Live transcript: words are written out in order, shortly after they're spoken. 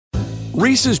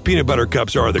Reese's peanut butter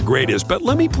cups are the greatest, but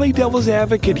let me play devil's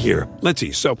advocate here. Let's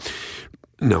see. So,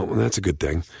 no, that's a good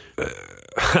thing.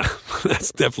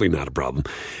 That's definitely not a problem.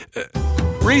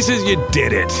 Reese's, you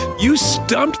did it. You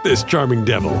stumped this charming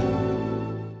devil.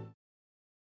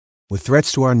 With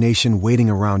threats to our nation waiting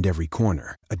around every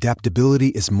corner, adaptability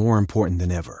is more important than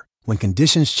ever. When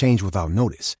conditions change without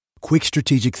notice, quick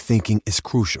strategic thinking is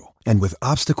crucial. And with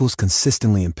obstacles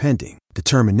consistently impending,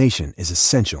 determination is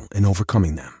essential in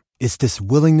overcoming them. It's this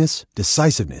willingness,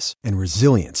 decisiveness, and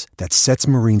resilience that sets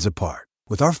Marines apart.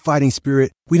 With our fighting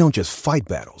spirit, we don't just fight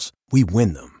battles, we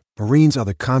win them. Marines are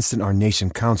the constant our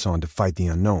nation counts on to fight the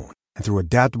unknown. And through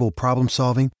adaptable problem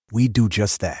solving, we do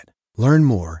just that. Learn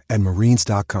more at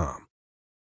marines.com.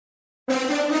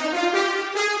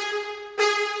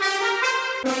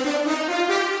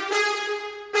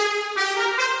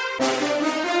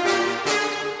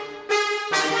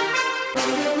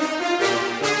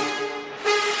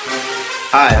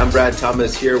 Hi, I'm Brad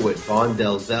Thomas here with Vaughn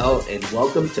Delzell, and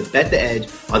welcome to Bet the Edge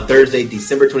on Thursday,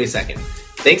 December 22nd.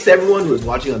 Thanks to everyone who is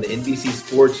watching on the NBC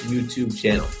Sports YouTube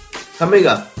channel. Coming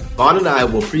up, Vaughn and I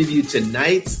will preview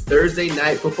tonight's Thursday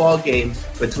night football game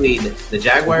between the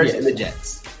Jaguars and the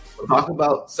Jets. We'll talk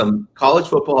about some college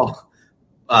football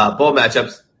bowl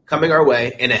matchups coming our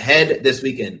way and ahead this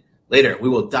weekend. Later, we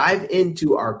will dive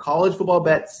into our college football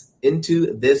bets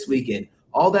into this weekend.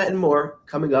 All that and more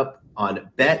coming up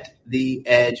on Bet the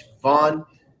Edge. Vaughn,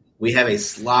 we have a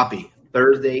sloppy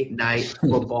Thursday night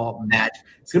football match.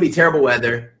 It's going to be terrible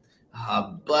weather,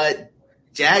 but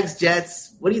Jags,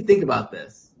 Jets, what do you think about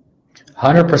this?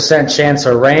 100% chance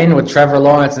of rain with Trevor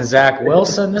Lawrence and Zach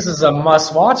Wilson. This is a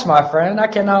must-watch, my friend. I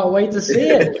cannot wait to see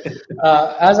it.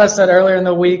 As I said earlier in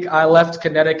the week, I left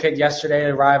Connecticut yesterday to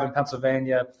arrive in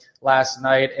Pennsylvania last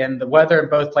night, and the weather in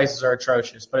both places are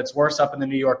atrocious, but it's worse up in the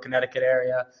New York, Connecticut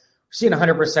area. We're seeing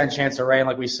 100% chance of rain,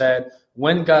 like we said.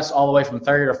 Wind gusts all the way from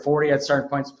 30 to 40 at certain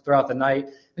points throughout the night.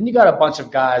 Then you got a bunch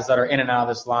of guys that are in and out of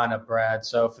this lineup, Brad.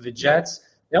 So for the Jets,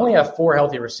 they only have 4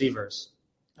 healthy receivers.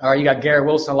 All right, you got Garrett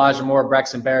Wilson, Elijah Moore,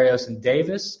 Braxton Berrios, and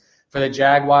Davis. For the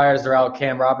Jaguars, they're out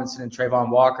Cam Robinson and Trayvon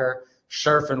Walker.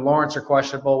 Scherf and Lawrence are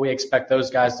questionable. We expect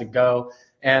those guys to go.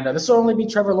 And this will only be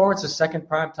Trevor Lawrence's second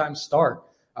primetime start.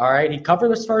 All right, he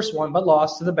covered his first one but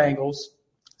lost to the Bengals.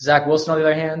 Zach Wilson, on the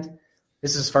other hand,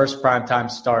 this is his first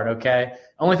primetime start, okay?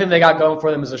 Only thing they got going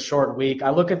for them is a short week. I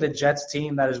look at the Jets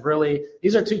team that is really –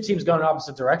 these are two teams going in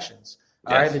opposite directions.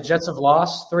 All right, the Jets have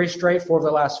lost 3 straight, 4 of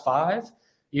their last 5.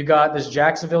 You got this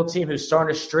Jacksonville team who's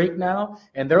starting to streak now,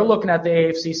 and they're looking at the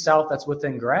AFC South that's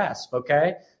within grasp,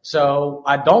 okay? So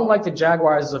I don't like the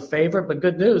Jaguars as a favorite, but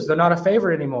good news, they're not a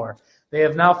favorite anymore. They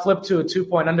have now flipped to a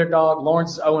 2-point underdog.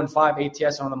 Lawrence is 0-5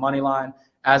 ATS on the money line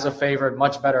as a favorite,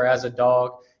 much better as a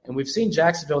dog. And we've seen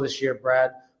Jacksonville this year,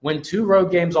 Brad, win 2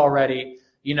 road games already.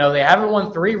 You know, they haven't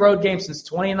won 3 road games since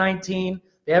 2019.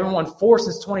 They haven't won 4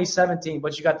 since 2017,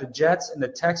 but you got the Jets and the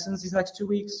Texans these next 2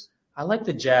 weeks. I like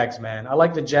the Jags, man. I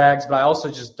like the Jags, but I also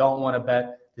just don't want to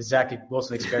bet the Zach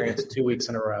Wilson experience 2 weeks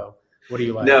in a row. What do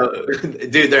you like? No,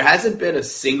 dude, there hasn't been a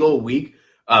single week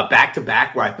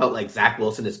back-to-back where I felt like Zach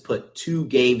Wilson has put 2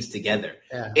 games together.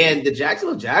 Yeah. And the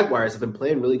Jacksonville Jaguars have been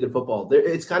playing really good football.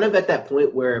 It's kind of at that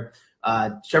point where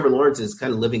Trevor Lawrence is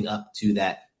kind of living up to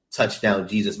that touchdown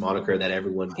Jesus moniker that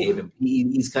everyone gave him.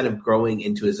 He's kind of growing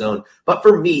into his own. But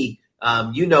for me,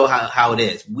 you know how it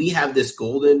is. We have this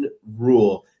golden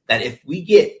rule that if we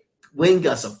get wind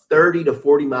gusts of 30 to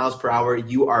 40 miles per hour,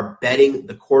 you are betting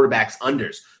the quarterback's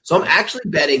unders. So I'm actually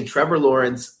betting Trevor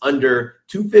Lawrence under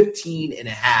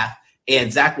 215.5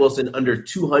 and Zach Wilson under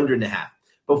 200.5.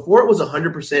 Before it was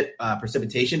 100%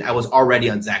 precipitation, I was already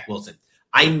on Zach Wilson.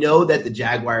 I know that the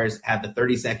Jaguars have the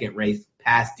 32nd race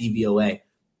past DVOA,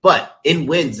 but in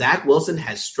wind, Zach Wilson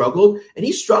has struggled, and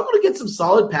he struggled against some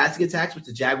solid passing attacks, which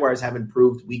the Jaguars have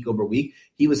improved week over week.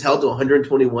 He was held to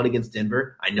 121 against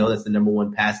Denver. I know that's the number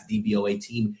 1 pass DVOA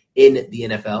team in the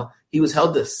NFL. He was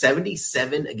held to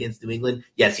 77 against New England.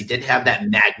 Yes, he did have that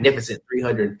magnificent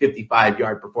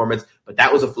 355-yard performance, but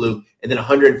that was a fluke, and then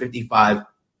 155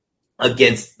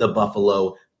 against the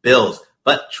Buffalo Bills.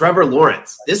 But Trevor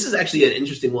Lawrence, this is actually an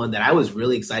interesting one that I was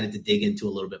really excited to dig into a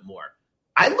little bit more.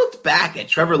 I looked back at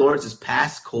Trevor Lawrence's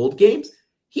past cold games.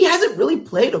 He hasn't really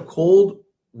played a cold,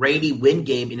 rainy, wind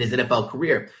game in his NFL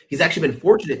career. He's actually been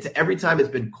fortunate to every time it's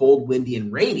been cold, windy,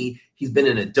 and rainy, he's been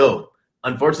in a dome.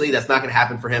 Unfortunately, that's not going to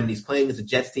happen for him. And he's playing against a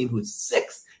Jets team who's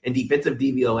 6th in defensive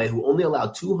DVOA, who only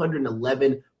allowed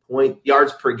 211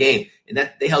 yards per game. And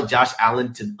that they held Josh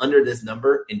Allen to under this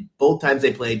number in both times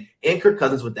they played, and Kirk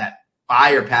Cousins with that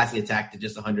fire passing attack to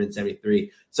just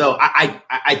 173. So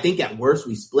I think at worst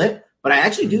we split, but I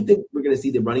actually do think we're going to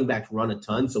see the running backs run a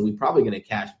ton, so we're probably going to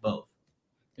cash both.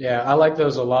 Yeah, I like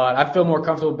those a lot. I feel more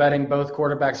comfortable betting both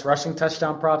quarterbacks rushing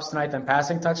touchdown props tonight than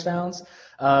passing touchdowns.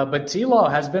 But T-Law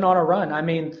has been on a run. I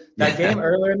mean, that game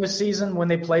earlier in the season when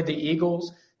they played the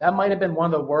Eagles, that might have been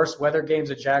one of the worst weather games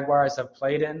the Jaguars have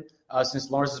played in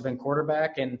since Lawrence has been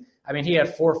quarterback. And, I mean, he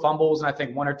had 4 fumbles and I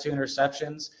think 1 or 2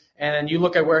 interceptions. And you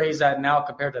look at where he's at now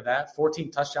compared to that, 14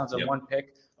 touchdowns and 1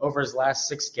 pick over his last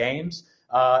 6 games.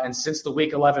 And since the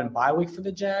Week 11 bye week for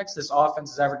the Jags, this offense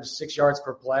has averaged 6 yards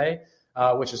per play,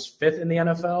 which is 5th in the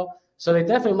NFL. So they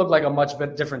definitely look like a much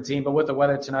bit different team. But with the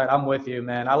weather tonight, I'm with you,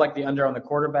 man. I like the under on the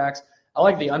quarterbacks. I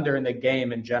like the under in the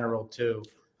game in general, too.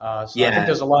 I think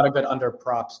there's a lot of good under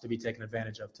props to be taken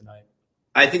advantage of tonight.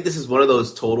 I think this is one of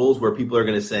those totals where people are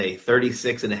going to say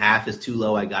 36.5 is too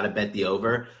low. I got to bet the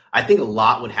over. I think a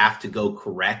lot would have to go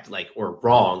correct, or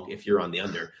wrong if you're on the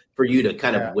under, for you to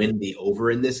kind of win the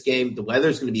over in this game. The weather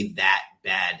is going to be that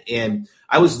bad. And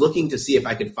I was looking to see if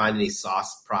I could find any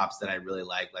Sauce props that I really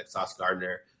like Sauce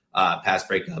Gardner, pass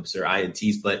breakups or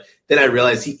INTs. But then I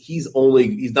realized he's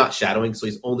not shadowing, so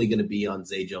he's only going to be on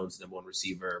Zay Jones, number 1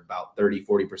 receiver, about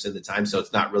 30-40% of the time. So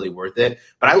it's not really worth it.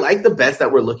 But I like the bets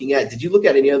that we're looking at. Did you look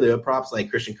at any other props like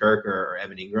Christian Kirk or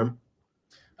Evan Ingram?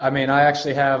 I mean, I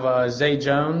actually have Zay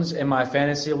Jones in my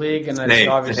fantasy league, and then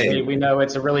obviously we know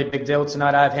it's a really big deal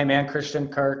tonight. I have him and Christian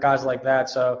Kirk, guys like that.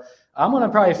 So I'm going to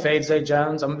probably fade Zay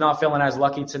Jones. I'm not feeling as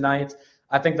lucky tonight.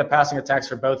 I think the passing attacks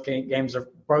for both teams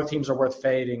are worth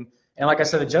fading. And like I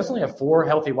said, the Jets only have 4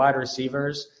 healthy wide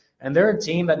receivers, and they're a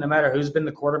team that no matter who's been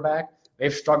the quarterback,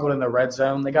 they've struggled in the red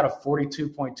zone. They got a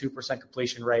 42.2%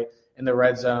 completion rate in the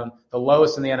red zone, the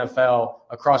lowest in the NFL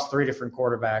across 3 different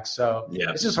quarterbacks. So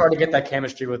It's just hard to get that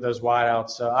chemistry with those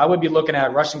wideouts. So I would be looking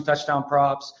at rushing touchdown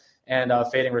props and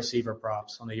fading receiver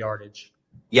props on the yardage.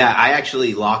 Yeah, I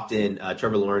actually locked in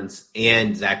Trevor Lawrence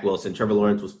and Zach Wilson. Trevor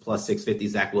Lawrence was plus 650,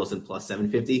 Zach Wilson plus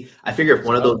 750. I figure if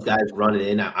one of those guys run it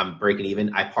in, I'm breaking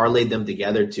even. I parlayed them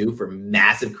together too for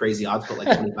massive, crazy odds, put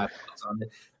like 25 bucks on it.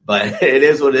 But it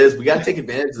is what it is. We got to take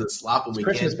advantage of the slop when we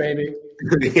Christmas, can. baby.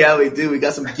 Yeah, we do. We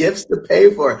got some gifts to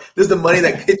pay for. This is the money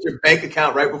that hits your bank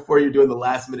account right before you're doing the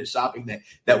last minute shopping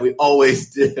that we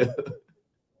always do.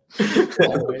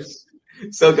 Always.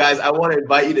 So, guys, I want to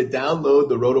invite you to download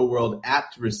the RotoWorld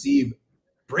app to receive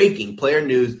breaking player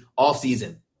news all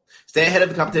season. Stay ahead of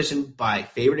the competition by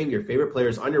favoriting your favorite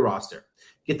players on your roster.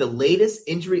 Get the latest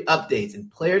injury updates and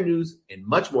player news and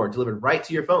much more delivered right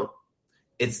to your phone.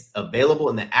 It's available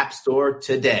in the App Store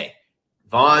today.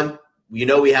 Vaughn, we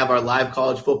have our live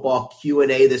college football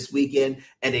Q&A this weekend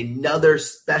and another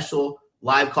special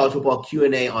live college football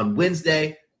Q&A on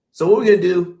Wednesday. So what we're going to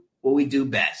do, what we do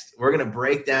best. We're going to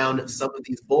break down some of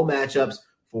these bowl matchups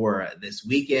for this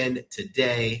weekend,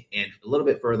 today, and a little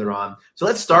bit further on. So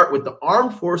let's start with the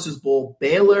Armed Forces Bowl,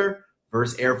 Baylor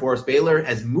versus Air Force. Baylor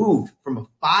has moved from a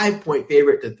 5-point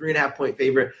favorite to 3.5-point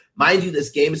favorite. Mind you,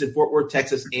 this game is in Fort Worth,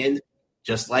 Texas, and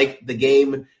just like the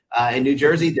game in New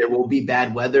Jersey, there will be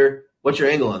bad weather. What's your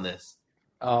angle on this?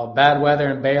 Oh, bad weather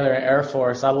in Baylor and Air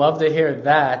Force. I love to hear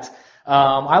that.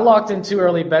 I locked in 2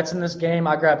 early bets in this game.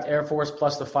 I grabbed Air Force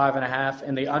plus the 5.5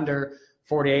 and the under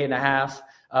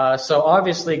 48.5. So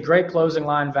obviously great closing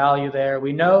line value there.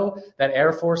 We know that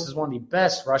Air Force is one of the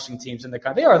best rushing teams in the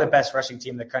country. They are the best rushing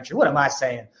team in the country. What am I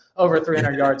saying? Over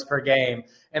 300 yards per game.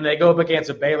 And they go up against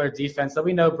a Baylor defense that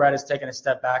we know Brett has taken a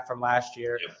step back from last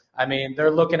year. Yeah. I mean,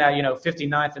 they're looking at,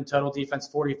 59th in total defense,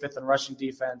 45th in rushing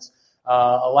defense,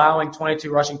 allowing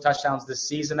 22 rushing touchdowns this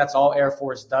season. That's all Air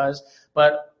Force does.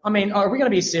 But, I mean, are we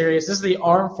going to be serious? This is the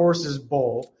Armed Forces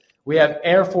Bowl. We have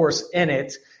Air Force in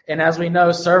it. And as we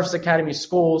know, Service Academy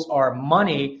schools are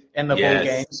money in the bowl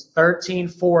games,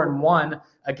 13-4-1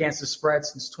 against the spread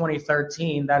since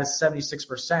 2013. That is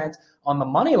 76% on the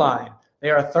money line. They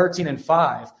are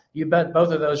 13-5. You bet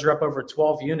both of those, you're up over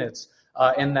 12 units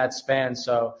in that span.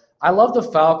 So I love the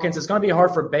Falcons. It's going to be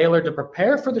hard for Baylor to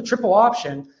prepare for the triple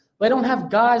option. They don't have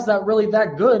guys that really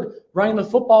that good running the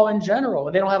football in general.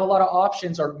 And they don't have a lot of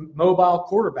options or mobile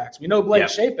quarterbacks. We know Blake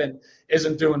Shapen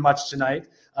isn't doing much tonight.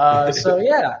 I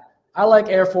like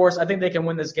Air Force. I think they can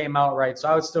win this game outright. So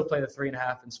I would still play the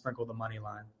 3.5 and sprinkle the money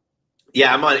line.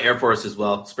 Yeah, I'm on Air Force as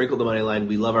well. Sprinkle the money line.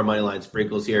 We love our money line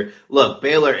sprinkles here. Look,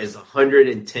 Baylor is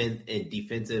 110th in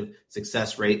defensive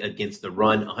success rate against the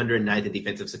run, 109th in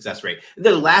defensive success rate. In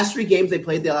the last 3 games they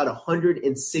played, they allowed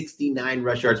 169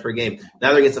 rush yards per game.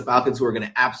 Now they're against the Falcons, who are going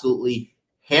to absolutely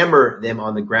hammer them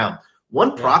on the ground.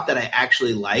 One prop that I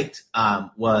actually liked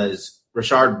was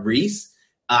Rashard Reese.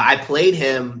 I played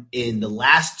him in the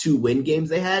last 2 win games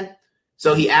they had.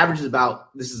 So he averages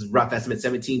about, this is rough estimate,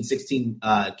 17, 16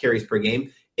 carries per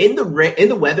game. In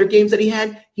the weather games that he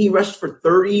had, he rushed for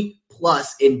 30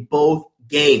 plus in both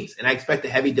games. And I expect a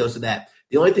heavy dose of that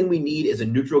The only thing we need is a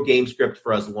neutral game script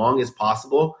for as long as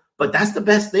possible. But that's the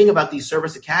best thing about these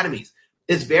service academies.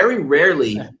 It's very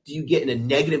rarely do you get in a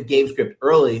negative game script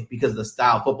early because of the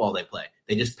style of football they play.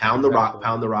 They just pound the rock,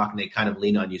 and they kind of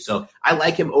lean on you. So I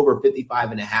like him over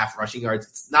 55.5 rushing yards.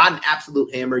 It's not an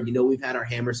absolute hammer. You know, we've had our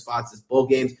hammer spots as bowl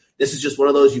games. This is just one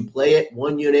of those, you play it,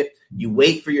 one unit, you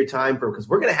wait for your time because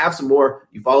we're going to have some more.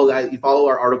 You follow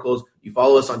our articles, you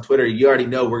follow us on Twitter. You already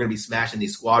know we're going to be smashing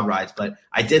these squad rides, but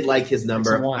I did like his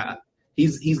number.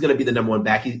 He's going to be the number one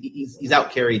back. He's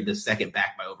out carried the second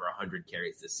back by over 100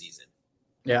 carries this season.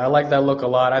 Yeah, I like that look a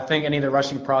lot. I think any of the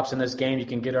rushing props in this game you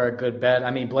can get are a good bet.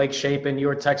 I mean, Blake Shapen, you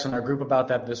were texting our group about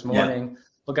that this morning. Yeah.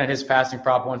 Looking at his passing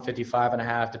prop,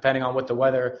 155.5, depending on what the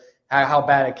weather, how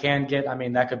bad it can get. I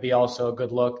mean, that could be also a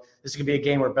good look. This could be a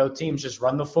game where both teams just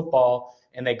run the football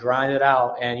and they grind it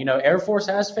out. And, you know, Air Force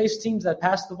has faced teams that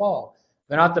pass the ball.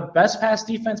 They're not the best pass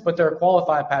defense, but they're a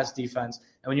qualified pass defense.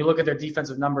 And when you look at their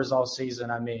defensive numbers all season,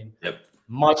 I mean,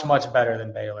 much, much better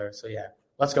than Baylor. So, yeah.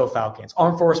 Let's go Falcons.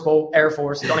 Armed Force Bowl, Air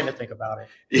Force. Don't even think about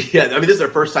it. Yeah, I mean, this is their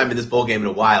first time in this bowl game in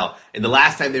a while. And the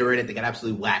last time they were in it, they got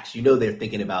absolutely waxed. You know they're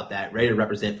thinking about that. Ready to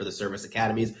represent for the service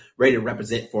academies. Ready to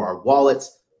represent for our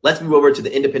wallets. Let's move over to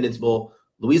the Independence Bowl.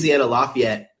 Louisiana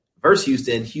Lafayette versus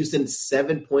Houston. Houston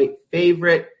 7-point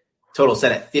favorite. Total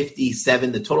set at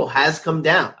 57. The total has come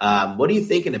down. What are you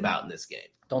thinking about in this game?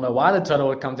 Don't know why the total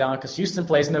would come down because Houston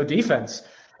plays no defense.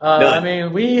 I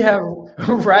mean, we have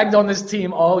ragged on this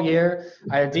team all year.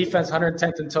 I had defense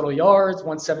 110th in total yards,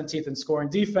 117th in scoring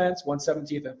defense,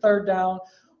 117th in third down,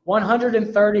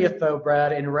 130th, though,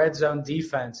 Brad, in red zone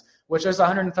defense, which is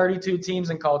 132 teams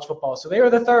in college football. So they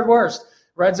were the third worst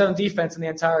red zone defense in the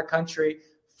entire country.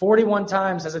 41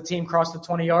 times has a team crossed the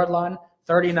 20-yard line.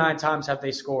 39 times have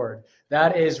they scored.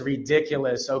 That is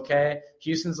ridiculous, okay?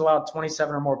 Houston's allowed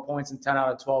 27 or more points in 10 out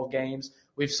of 12 games.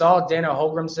 We saw Dana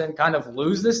Holgrimson kind of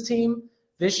lose this team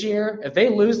this year. If they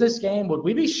lose this game, would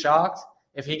we be shocked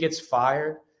if he gets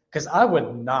fired? Because I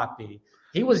would not be.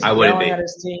 He was yelling at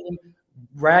his team,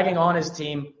 ragging on his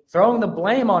team, throwing the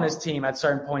blame on his team at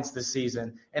certain points this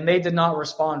season, and they did not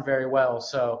respond very well.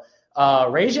 So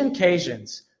Ragin'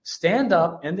 Cajuns, stand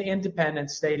up in the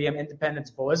Independence Stadium,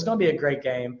 Independence Bowl. It's going to be a great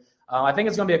game. I think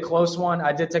it's going to be a close one.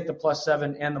 I did take the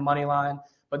 +7 and the money line.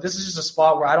 But this is just a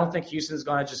spot where I don't think Houston's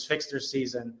going to just fix their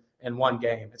season in one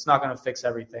game. It's not going to fix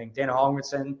everything. Dana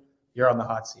Holgrimson, you're on the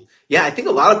hot seat. Yeah, I think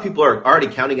a lot of people are already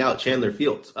counting out Chandler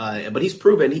Fields. But he's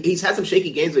proven he's had some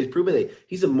shaky games, but he's proven that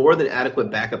he's a more than adequate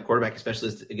backup quarterback,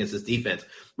 especially against this defense.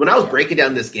 When I was breaking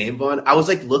down this game, Vaughn, I was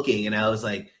like looking and I was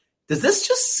like, does this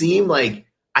just seem like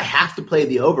I have to play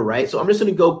the over, right? So I'm just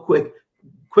going to go quick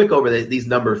over these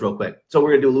numbers real quick. So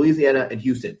we're going to do Louisiana and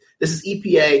Houston. This is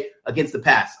EPA against the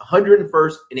pass,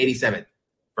 101st and 87th.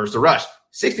 First to rush,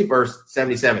 61st,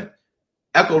 77th.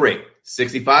 Echo rate,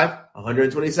 65,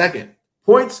 122nd.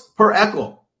 Points per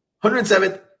echo,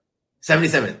 107th,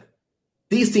 77th.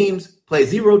 These teams play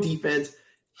zero defense.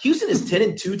 Houston is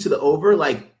 10-2 to the over.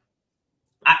 Like,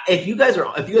 if you guys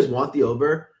want the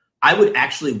over, I would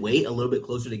actually wait a little bit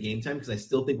closer to game time because I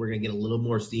still think we're going to get a little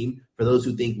more steam for those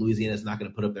who think Louisiana is not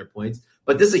going to put up their points.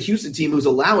 But this is a Houston team who's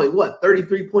allowing,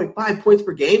 33.5 points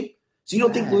per game? So you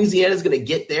don't think Louisiana is going to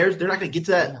get theirs? They're not going to get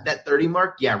to that 30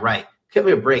 mark? Yeah, right. Give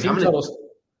me a break. Team total is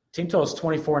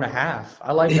 24.5.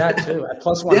 I like that too. At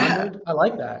 +100, yeah. I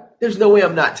like that. There's no way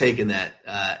I'm not taking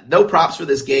that. No props for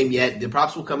this game yet. The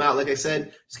props will come out, like I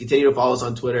said. Just continue to follow us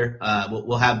on Twitter.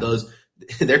 We'll have those.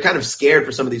 They're kind of scared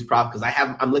for some of these props because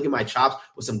I'm licking my chops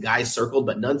with some guys circled,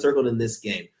 but none circled in this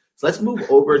game. So let's move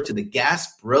over to the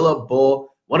Gasparilla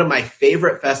Bowl, one of my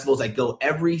favorite festivals. I go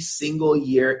every single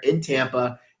year in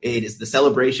Tampa. It is the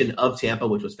celebration of Tampa,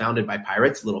 which was founded by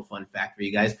Pirates. A little fun fact for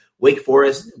you guys. Wake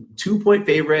Forest, 2-point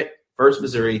favorite, First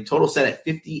Missouri, total set at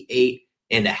 58.5.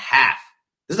 This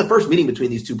is the first meeting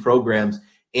between these two programs.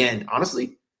 And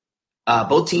honestly,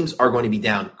 both teams are going to be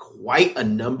down quite a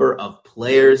number of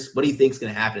players. What do you think is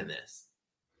going to happen in this?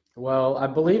 Well, I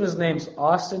believe his name's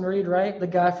Austin Reed, right? The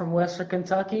guy from Western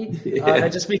Kentucky.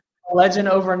 That just became a legend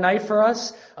overnight for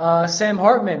us. Sam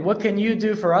Hartman, what can you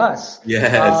do for us?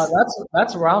 Yes.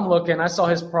 That's where I'm looking. I saw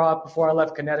his prop before I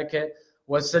left Connecticut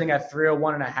was sitting at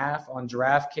 301.5 on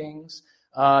DraftKings.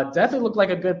 Definitely looked like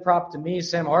a good prop to me.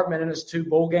 Sam Hartman in his 2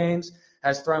 bowl games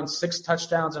has thrown 6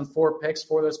 touchdowns and 4 picks.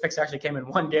 4 of those picks actually came in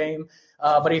one game.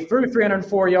 But he threw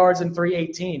 304 yards and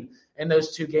 318 in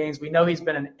those 2 games. We know he's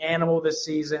been an animal this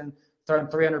season, thrown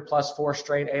 300-plus 4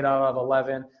 straight, 8 out of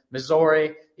 11.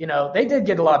 Missouri, they did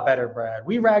get a lot better, Brad.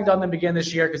 We ragged on them again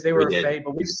this year because they were a fade,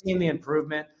 but we've seen the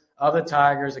improvement of the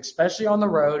Tigers, especially on the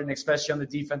road and especially on the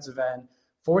defensive end.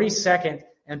 42nd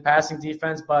in passing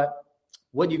defense, but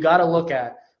what you got to look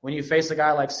at when you face a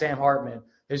guy like Sam Hartman,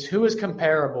 is who is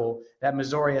comparable that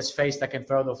Missouri has faced that can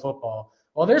throw the football.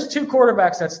 Well, there's two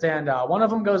quarterbacks that stand out. One of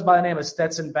them goes by the name of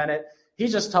Stetson Bennett. He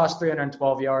just tossed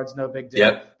 312 yards, no big deal.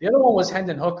 Yep. The other one was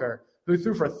Hendon Hooker, who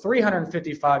threw for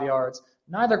 355 yards.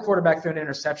 Neither quarterback threw an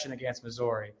interception against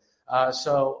Missouri.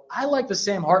 So I like the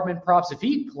Sam Hartman props. If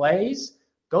he plays,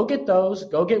 go get those.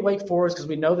 Go get Wake Forest because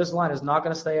we know this line is not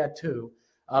going to stay at 2.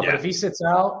 But if he sits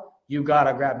out, you got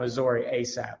to grab Missouri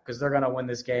ASAP because they're going to win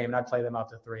this game, and I'd play them out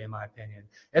to 3 in my opinion.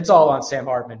 It's all on Sam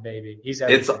Hartman, baby. He's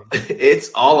everything. It's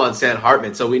all on Sam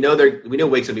Hartman. So we know Wake's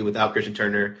going to be without Christian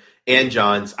Turner and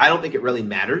Johns. I don't think it really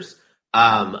matters.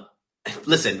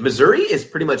 Listen, Missouri is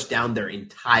pretty much down their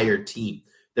entire team.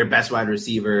 Their best wide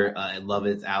receiver and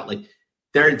Lovett's out. Like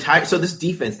so this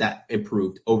defense that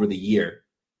improved over the year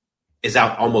is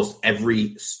out almost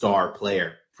every star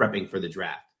player prepping for the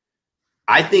draft.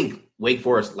 I think Wake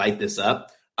Forest light this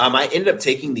up. I ended up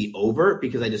taking the over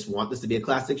because I just want this to be a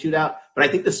classic shootout. But I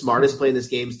think the smartest play in this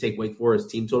game is take Wake Forest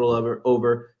team total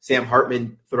over Sam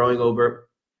Hartman throwing over,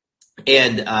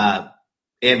 and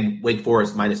Wake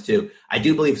Forest -2. I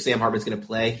do believe Sam Hartman's going to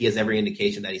play. He has every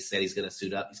indication that he said he's going to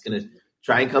suit up. He's going to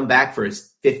try and come back for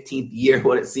his 15th year,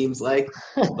 what it seems like.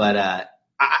 But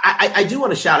I do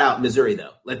want to shout out Missouri,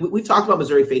 though. Like we've talked about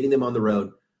Missouri fading them on the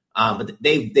road. But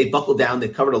they buckled down.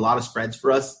 They've covered a lot of spreads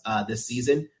for us this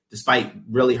season, despite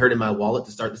really hurting my wallet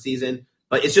to start the season.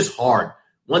 But it's just hard.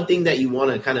 One thing that you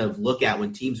want to kind of look at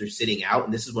when teams are sitting out,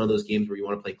 and this is one of those games where you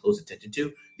want to pay close attention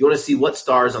to, you want to see what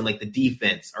stars on like the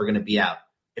defense are going to be out.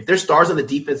 If there's stars on the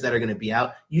defense that are going to be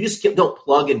out, you just don't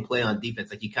plug and play on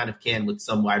defense like you kind of can with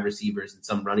some wide receivers and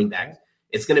some running backs.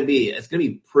 It's going to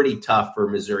be pretty tough for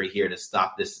Missouri here to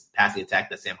stop this passing attack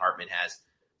that Sam Hartman has.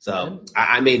 So,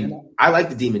 I like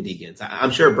the Demon Deacons.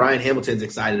 I'm sure Brian Hamilton's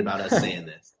excited about us saying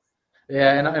this.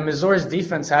 Yeah, and Missouri's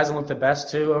defense hasn't looked the best,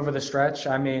 too, over the stretch.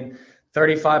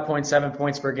 35.7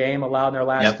 points per game allowed in their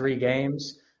last 3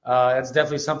 games. That's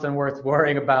definitely something worth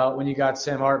worrying about when you got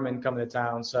Sam Hartman coming to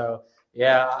town. So,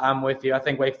 yeah, I'm with you. I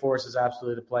think Wake Forest is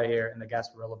absolutely the play here in the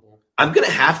Gasparilla Bowl. I'm going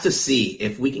to have to see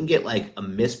if we can get, like, a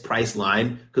mispriced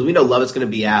line because we know Lovett's going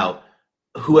to be out.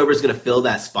 Whoever's going to fill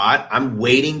that spot, I'm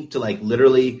waiting to like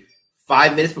literally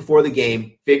 5 minutes before the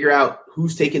game, figure out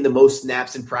who's taking the most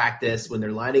snaps in practice when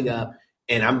they're lining up,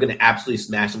 and I'm going to absolutely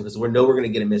smash them because we're going to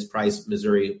get a mispriced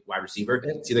Missouri wide receiver.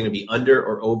 It's either going to be under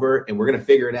or over, and we're going to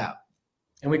figure it out.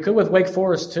 And we could with Wake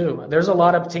Forest too. There's a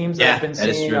lot of teams that have been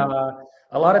seeing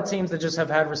a lot of teams that just have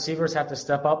had receivers have to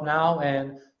step up now,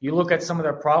 and you look at some of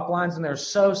their prop lines, and they're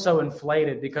so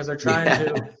inflated because they're trying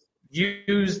to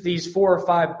use these 4 or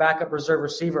 5 backup reserve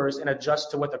receivers and adjust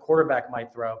to what the quarterback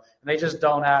might throw. And they just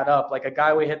don't add up. Like a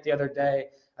guy we hit the other day,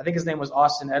 I think his name was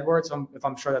Austin Edwards, if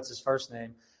I'm sure that's his first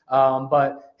name.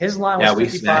 But his line was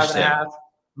 55.5,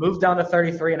 moved down to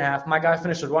 33.5. My guy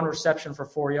finished with 1 reception for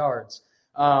 4 yards.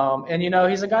 And,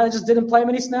 he's a guy that just didn't play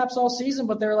many snaps all season,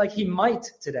 but they're like, he might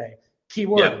today.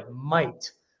 Keyword,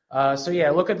 might.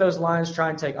 Look at those lines.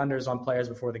 Try and take unders on players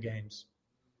before the games.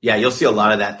 Yeah, you'll see a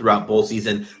lot of that throughout bowl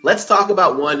season. Let's talk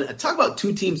about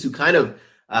 2 teams who kind of,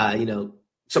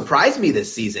 surprised me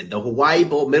this season. The Hawaii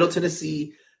Bowl, Middle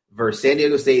Tennessee versus San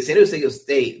Diego State. San Diego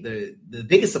State, the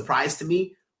biggest surprise to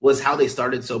me was how they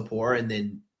started so poor. And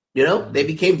then, they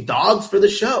became dogs for the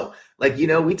show. Like,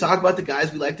 we talk about the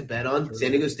guys we like to bet on. Sure. San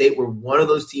Diego State were one of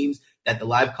those teams that the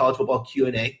live college football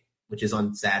Q&A, which is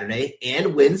on Saturday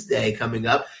and Wednesday coming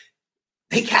up,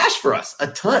 they cashed for us a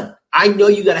ton. I know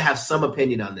you got to have some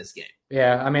opinion on this game.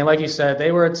 Yeah, like you said,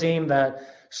 they were a team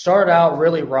that started out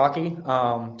really rocky,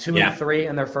 2-3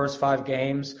 in their first 5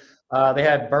 games. They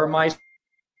had Burmeister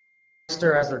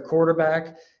as their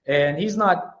quarterback, and he's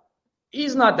not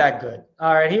that good.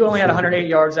 All right, he only had 108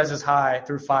 yards as his high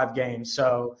through 5 games.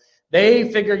 So they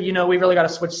figured, we really got to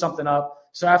switch something up.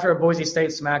 So after a Boise State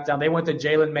smackdown, they went to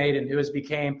Jalen Maiden, who has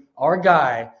became our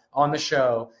guy on the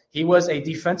show. He was a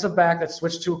defensive back that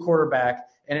switched to a quarterback,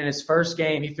 and in his first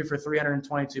game, he threw for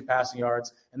 322 passing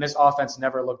yards, and this offense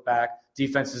never looked back.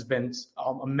 Defense has been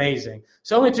amazing.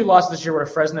 So only 2 losses this year were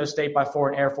to Fresno State by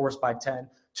 4 and Air Force by 10.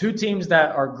 2 teams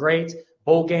that are great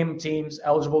bowl game teams,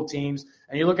 eligible teams.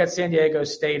 And you look at San Diego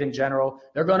State in general,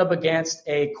 they're going up against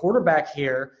a quarterback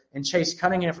here in Chase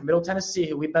Cunningham from Middle Tennessee,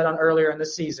 who we bet on earlier in the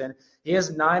season. He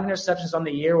has 9 interceptions on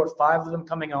the year, with 5 of them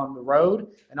coming on the road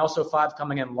and also 5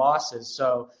 coming in losses.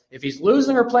 So if he's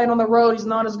losing or playing on the road, he's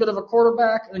not as good of a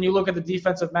quarterback. And you look at the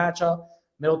defensive matchup,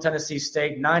 Middle Tennessee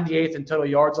State, 98th in total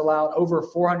yards allowed, over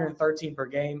 413 per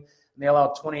game, and they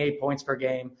allowed 28 points per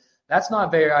game. That's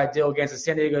not very ideal against a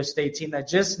San Diego State team that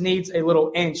just needs a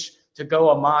little inch to go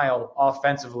a mile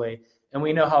offensively. and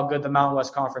we know how good the Mountain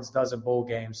West Conference does in bowl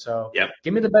games. So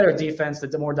Give me the better defense,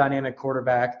 the more dynamic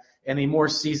quarterback, and the more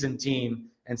seasoned team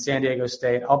in San Diego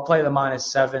State. I'll play the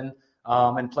 -7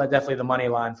 and play definitely the money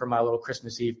line for my little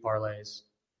Christmas Eve parlays.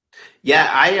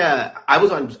 Yeah,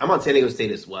 I'm on San Diego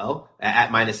State as well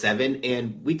at -7,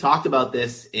 and we talked about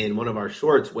this in one of our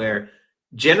shorts where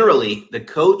generally the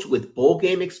coach with bowl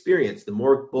game experience, the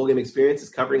more bowl game experience is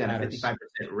covering at a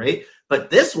 55% rate. But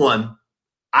this one,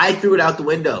 I threw it out the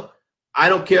window. I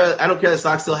don't care that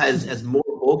Sock still has more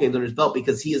bowl games under his belt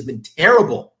because he has been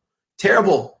terrible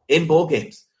in bowl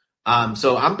games.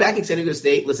 So I'm backing San Diego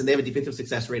State. Listen, they have a defensive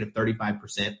success rate of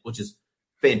 35%, which is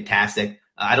fantastic.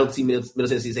 I don't see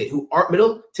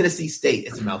Middle Tennessee State,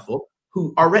 it's a mouthful,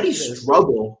 who already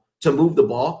struggle to move the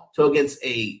ball. So against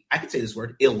I could say this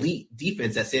word, elite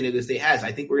defense that San Diego State has,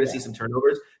 I think we're going to see some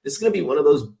turnovers. This is going to be one of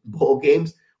those bowl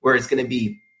games where it's going to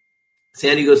be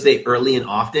San Diego State early and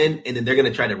often, and then they're going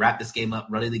to try to wrap this game up,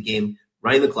 running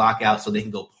the clock out so they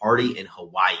can go party in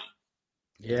Hawaii.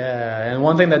 Yeah, and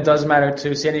one thing that does matter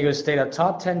too, San Diego State, a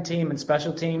top 10 team in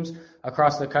special teams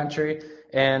across the country.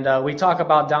 And we talk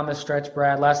about down the stretch,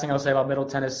 Brad. Last thing I'll say about Middle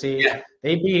Tennessee,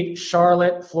 they beat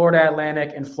Charlotte, Florida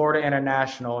Atlantic, and Florida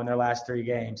International in their last 3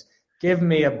 games. Give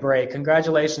me a break.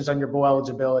 Congratulations on your bowl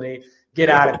eligibility. Get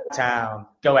out of town.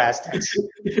 Go Aztecs.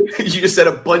 You just said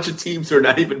a bunch of teams who are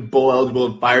not even bowl eligible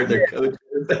and fired their coaches.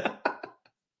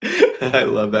 I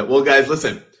love that. Well, guys,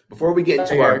 listen. Before we get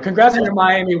into congrats on your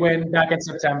Miami win back in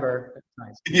September. That's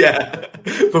nice. Yeah.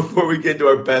 Before we get to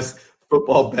our best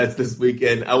football bets this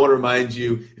weekend, I want to remind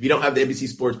you, if you don't have the NBC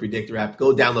Sports Predictor app,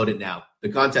 go download it now. The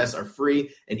contests are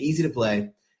free and easy to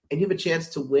play, and you have a chance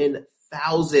to win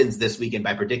thousands this weekend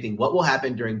by predicting what will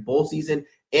happen during bowl season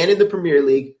and in the Premier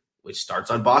League, which starts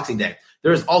on Boxing Day.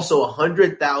 There is also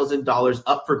 $100,000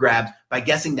 up for grabs by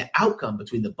guessing the outcome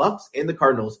between the Bucs and the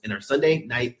Cardinals in our Sunday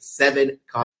Night 7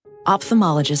 contest.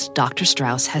 Ophthalmologist Dr.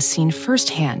 Strauss has seen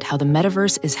firsthand how the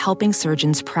metaverse is helping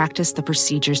surgeons practice the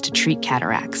procedures to treat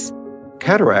cataracts.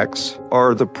 Cataracts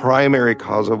are the primary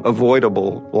cause of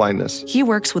avoidable blindness. He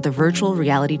works with a virtual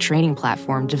reality training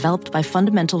platform developed by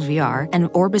Fundamental VR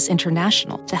and Orbis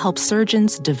International to help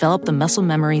surgeons develop the muscle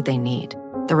memory they need.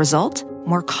 The result?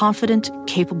 More confident,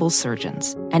 capable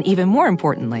surgeons. And even more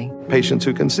importantly, patients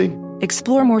who can see.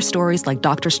 Explore more stories like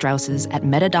Dr. Strauss's at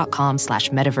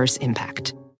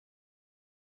meta.com/metaverseimpact.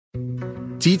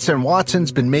 Dietz &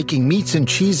 Watson's been making meats and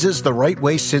cheeses the right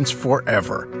way since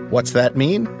forever. What's that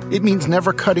mean? It means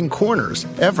never cutting corners,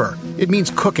 ever. It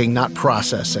means cooking, not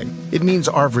processing. It means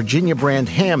our Virginia brand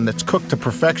ham that's cooked to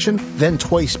perfection, then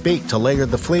twice baked to layer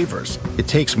the flavors. It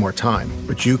takes more time,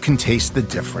 but you can taste the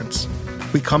difference.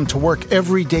 We come to work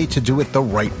every day to do it the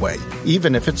right way,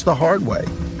 even if it's the hard way.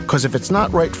 Because if it's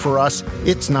not right for us,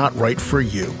 it's not right for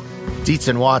you.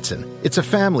 Dietz & Watson, it's a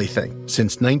family thing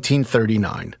since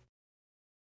 1939.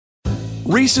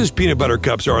 Reese's Peanut Butter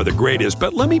Cups are the greatest,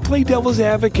 but let me play devil's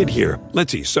advocate here.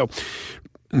 Let's see. So,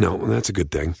 no, that's a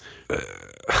good thing.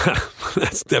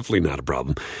 That's definitely not a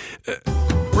problem.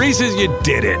 Reese's, you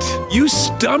did it. You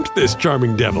stumped this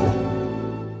charming devil.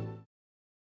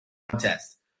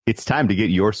 Test. It's time to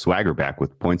get your swagger back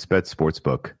with PointsBet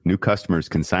Sportsbook. New customers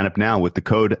can sign up now with the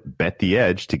code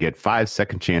BetTheEdge to get 5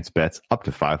 second chance bets up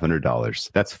to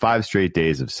 $500. That's 5 straight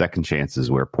days of second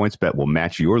chances where PointsBet will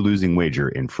match your losing wager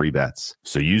in free bets.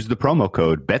 So use the promo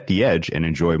code BetTheEdge and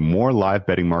enjoy more live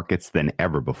betting markets than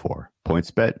ever before.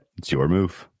 PointsBet, it's your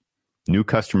move. New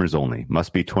customers only.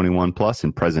 Must be 21 plus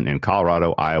and present in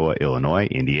Colorado, Iowa, Illinois,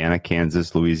 Indiana,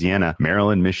 Kansas, Louisiana,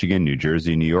 Maryland, Michigan, New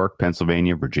Jersey, New York,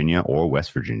 Pennsylvania, Virginia, or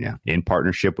West Virginia. In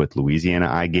partnership with Louisiana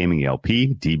iGaming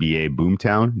LP, DBA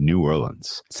Boomtown, New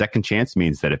Orleans. Second chance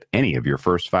means that if any of your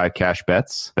first 5 cash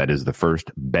bets, that is the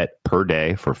first bet per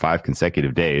day for 5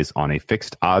 consecutive days on a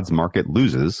fixed odds market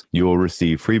loses, you will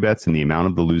receive free bets in the amount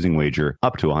of the losing wager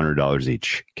up to $100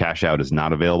 each. Cash out is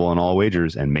not available on all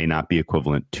wagers and may not be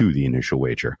equivalent to the initial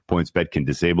wager. PointsBet can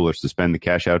disable or suspend the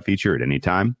cash out feature at any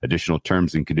time. Additional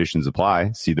terms and conditions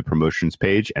apply. See the promotions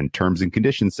page and terms and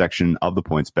conditions section of the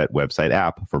PointsBet website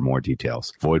app for more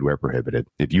details. Void where prohibited.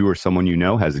 If you or someone you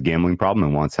know has a gambling problem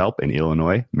and wants help in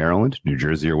Illinois, Maryland, New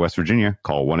Jersey, or West Virginia,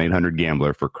 call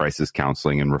 1-800-GAMBLER for crisis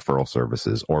counseling and referral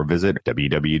services, or visit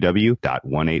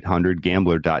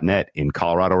www.1800gambler.net. In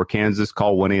Colorado or Kansas,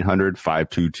 call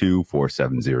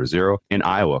 1-800-522-4700. In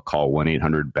Iowa, call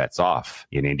 1-800-BETS-OFF.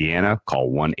 In Indiana, Indiana,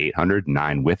 call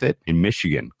 1-800-9-WITH-IT. In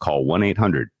Michigan, call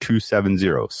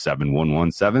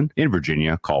 1-800-270-7117. In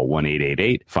Virginia, call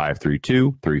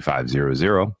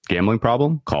 1-888-532-3500. Gambling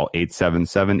problem? Call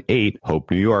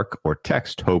 877-8-HOPE-NEW YORK or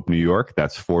text HOPE New York.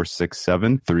 That's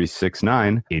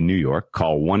 467-369. In New York,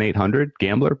 call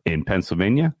 1-800-GAMBLER. In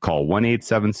Pennsylvania, call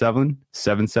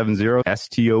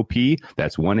 1-877-770-STOP.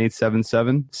 That's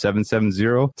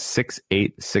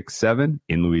 1-877-770-6867.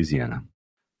 In Louisiana.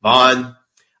 Vaughn,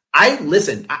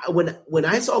 when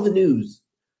I saw the news,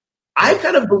 I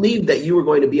kind of believed that you were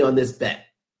going to be on this bet.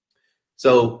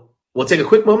 So we'll take a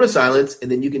quick moment of silence, and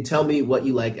then you can tell me what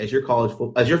you like as your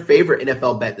favorite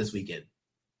NFL bet this weekend.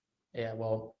 Yeah,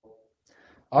 well,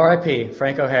 RIP,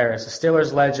 Franco Harris, a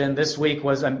Steelers legend. This week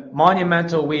was a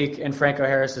monumental week in Franco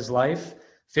Harris's life.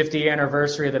 50th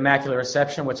anniversary of the Immaculate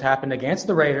Reception, which happened against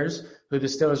the Raiders, who the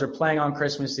Steelers are playing on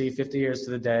Christmas Eve, 50 years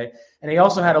to the day. And he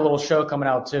also had a little show coming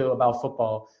out, too, about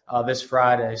football this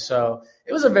Friday. So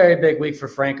it was a very big week for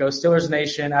Franco. Steelers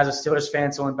Nation, as a Steelers fan,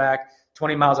 going back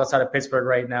 20 miles outside of Pittsburgh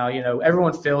right now,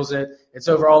 everyone feels it. It's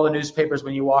over all the newspapers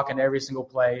when you walk into every single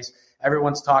place.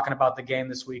 Everyone's talking about the game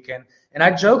this weekend. And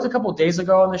I joked a couple of days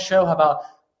ago on the show how about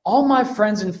all my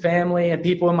friends and family and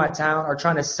people in my town are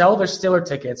trying to sell their Steeler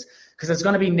tickets because it's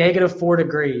going to be -4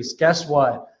 degrees. Guess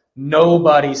what?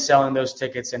 Nobody's selling those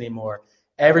tickets anymore.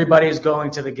 Everybody's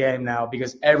going to the game now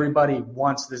because everybody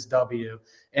wants this W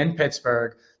in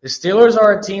Pittsburgh. The Steelers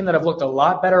are a team that have looked a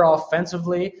lot better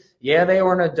offensively. Yeah, they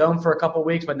were in a dome for a couple of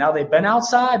weeks, but now they've been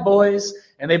outside, boys,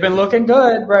 and they've been looking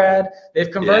good, Brad. They've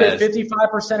converted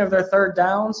 55% of their third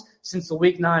downs since the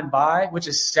Week 9 bye, which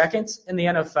is second in the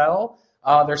NFL.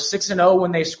 They're 6-0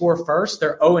 when they score first.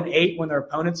 They're 0-8 when their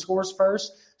opponent scores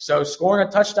first. So scoring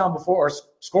a touchdown before, or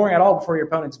scoring at all before your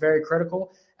opponent is very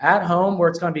critical. At home, where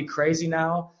it's going to be crazy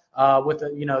now with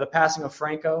the passing of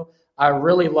Franco, I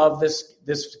really love this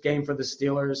game for the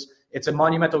Steelers. It's a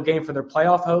monumental game for their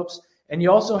playoff hopes. And you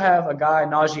also have a guy,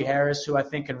 Najee Harris, who I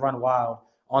think can run wild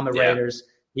on the Raiders.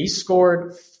 He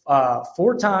scored 5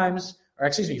 times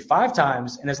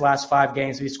in his last 5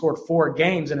 games. He scored 4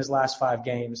 games in his last 5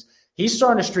 games. He's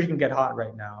starting to streak and get hot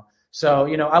right now. So,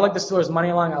 I like the Steelers'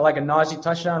 money line. I like a Najee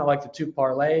touchdown. I like the 2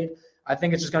 parlayed. I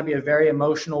think it's just going to be a very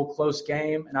emotional, close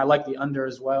game, and I like the under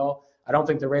as well. I don't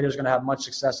think the Raiders are going to have much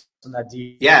success in that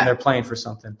deep. Yeah. They're playing for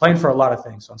something, playing for a lot of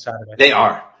things on Saturday. They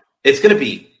are. It's going to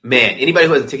be, anybody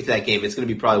who has a ticket to that game, it's going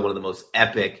to be probably one of the most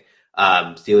epic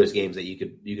Steelers games that you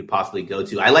could possibly go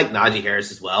to. I like Najee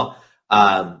Harris as well.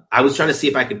 I was trying to see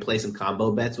if I could play some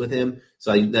combo bets with him,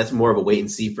 so that's more of a wait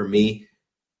and see for me.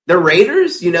 The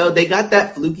Raiders, they got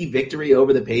that fluky victory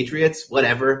over the Patriots.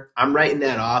 Whatever. I'm writing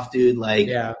that off, dude. Like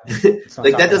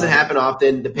that doesn't happen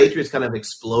often. The Patriots kind of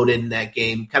exploded in that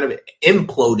game, kind of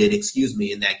imploded,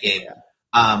 in that game. Yeah.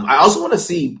 I also want to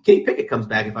see Kenny Pickett comes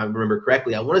back, if I remember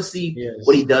correctly. I want to see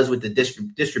what he does with the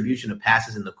distribution of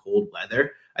passes in the cold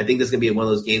weather. I think this is going to be one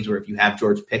of those games where if you have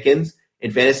George Pickens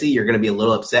in fantasy, you're going to be a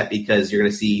little upset because you're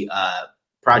going to see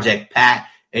Project Pat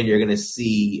and you're going to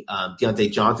see Deontay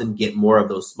Johnson get more of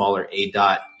those smaller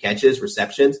A-dot catches,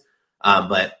 receptions.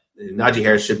 But Najee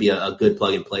Harris should be a good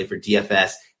plug-and-play for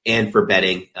DFS and for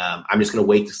betting. I'm just going to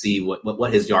wait to see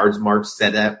what his yards marks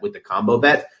set at with the combo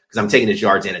bet because I'm taking his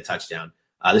yards and a touchdown.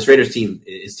 This Raiders team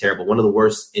is terrible, one of the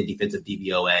worst in defensive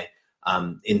DVOA.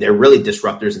 And they're really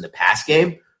disruptors in the pass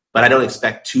game, but I don't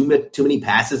expect too many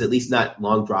passes, at least not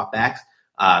long dropbacks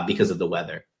because of the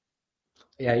weather.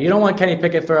 Yeah, you don't want Kenny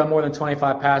Pickett throwing more than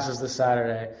 25 passes this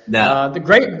Saturday. No.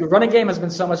 The running game has been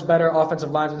so much better.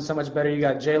 Offensive line's been so much better. You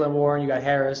got Jaylen Warren, you got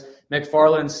Harris.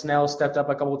 McFarland, Snell stepped up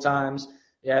a couple times.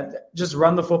 Yeah, just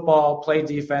run the football, play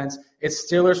defense. It's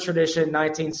Steelers tradition,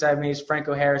 1970s,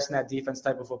 Franco Harris and that defense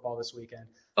type of football this weekend.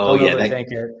 Oh, yeah,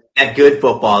 that good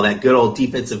football, that good old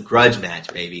defensive grudge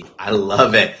match, baby. I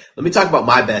love it. Let me talk about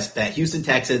my best bet. Houston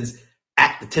Texans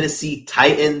at the Tennessee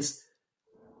Titans.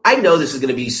 I know this is going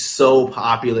to be so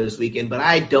popular this weekend, but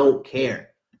I don't care.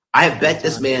 I have bet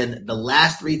this man the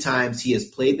last 3 times he has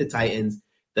played the Titans.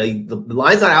 The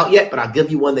line's not out yet, but I'll give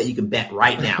you one that you can bet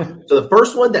right now. So the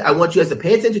first one that I want you guys to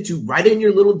pay attention to, write in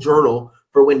your little journal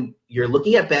for when you're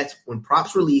looking at bets, when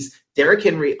props release, Derrick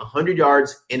Henry, 100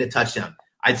 yards and a touchdown.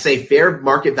 I'd say fair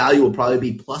market value will probably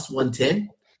be plus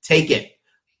 110. Take it.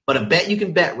 But a bet you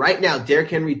can bet right now, Derrick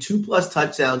Henry, 2+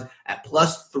 touchdowns at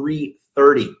plus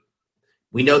 330.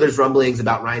 We know there's rumblings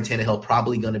about Ryan Tannehill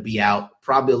probably going to be out,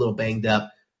 probably a little banged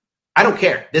up. I don't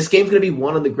care. This game's going to be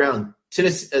won on the ground.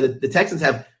 The Texans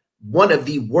have one of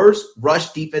the worst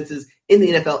rush defenses in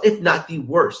the NFL, if not the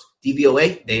worst.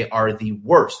 DVOA, they are the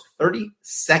worst.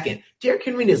 32nd. Derrick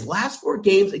Henry in his last 4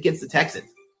 games against the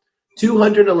Texans,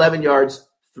 211 yards,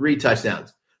 3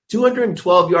 touchdowns.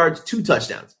 212 yards, 2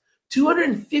 touchdowns.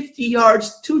 250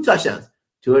 yards, 2 touchdowns.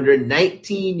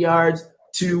 219 yards,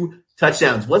 2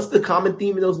 touchdowns. What's the common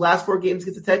theme in those last 4 games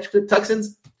against the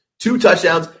Texans? 2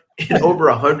 touchdowns and over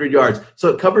 100 yards. So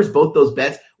it covers both those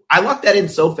bets. I locked that in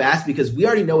so fast because we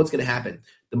already know what's going to happen.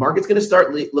 The market's going to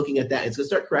start looking at that. It's going to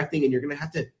start correcting, and you're going to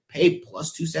have to pay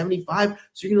plus 275.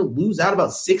 So you're going to lose out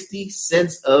about 60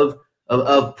 cents of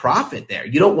profit there.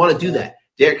 You don't want to do that.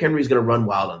 Derrick Henry's going to run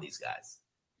wild on these guys.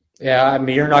 Yeah, I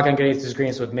mean, you're not going to get any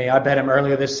disagreements with me. I bet him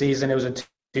earlier this season. It was a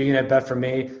 2-unit bet for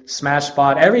me. Smash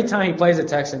spot. Every time he plays the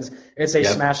Texans, it's a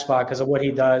smash spot because of what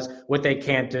he does, what they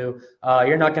can't do.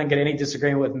 You're not going to get any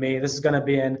disagreement with me. This is going to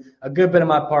be in a good bit of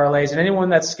my parlays. And anyone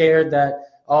that's scared that,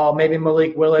 maybe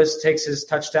Malik Willis takes his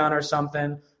touchdown or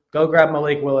something, go grab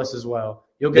Malik Willis as well.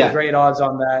 You'll get great odds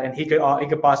on that, and he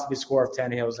could possibly score if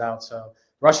Tannehill's out. So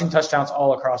rushing touchdowns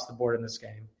all across the board in this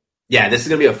game. Yeah, this is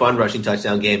going to be a fun rushing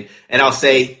touchdown game. And I'll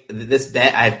say this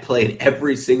bet I've played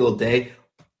every single day.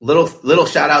 Little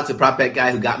shout out to prop bet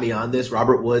guy who got me on this,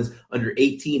 Robert Woods, under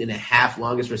 18.5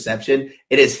 longest reception.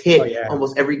 It has hit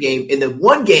almost every game. In the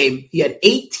one game, he had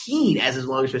 18 as his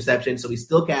longest reception, so he's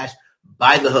still cashed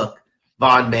by the hook.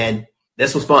 Vaughn, man,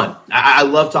 this was fun. I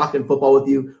love talking football with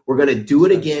you. We're going to do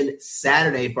it again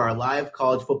Saturday for our live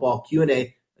college football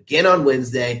Q&A, again on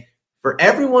Wednesday. For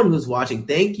everyone who's watching,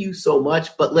 thank you so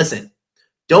much. But listen,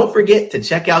 don't forget to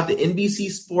check out the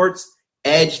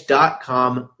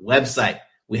NBCSportsEdge.com website.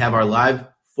 We have our live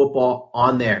football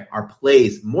on there, our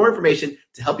plays, more information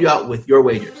to help you out with your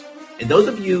wagers. And those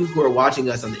of you who are watching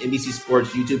us on the NBC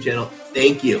Sports YouTube channel,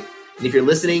 thank you. And if you're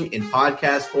listening in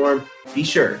podcast form, be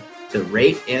sure to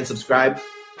rate and subscribe.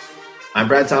 I'm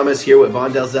Brad Thomas here with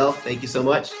Vaughn Dalzell. Thank you so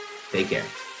much. Take care.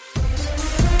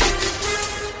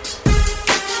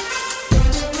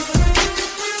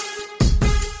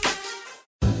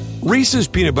 Reese's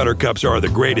Peanut Butter Cups are the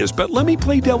greatest, but let me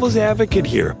play devil's advocate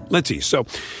here. Let's see. So,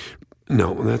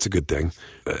 no, that's a good thing.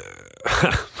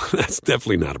 That's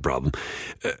definitely not a problem.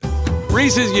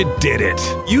 Reese's, you did it.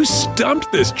 You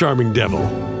stumped this charming devil.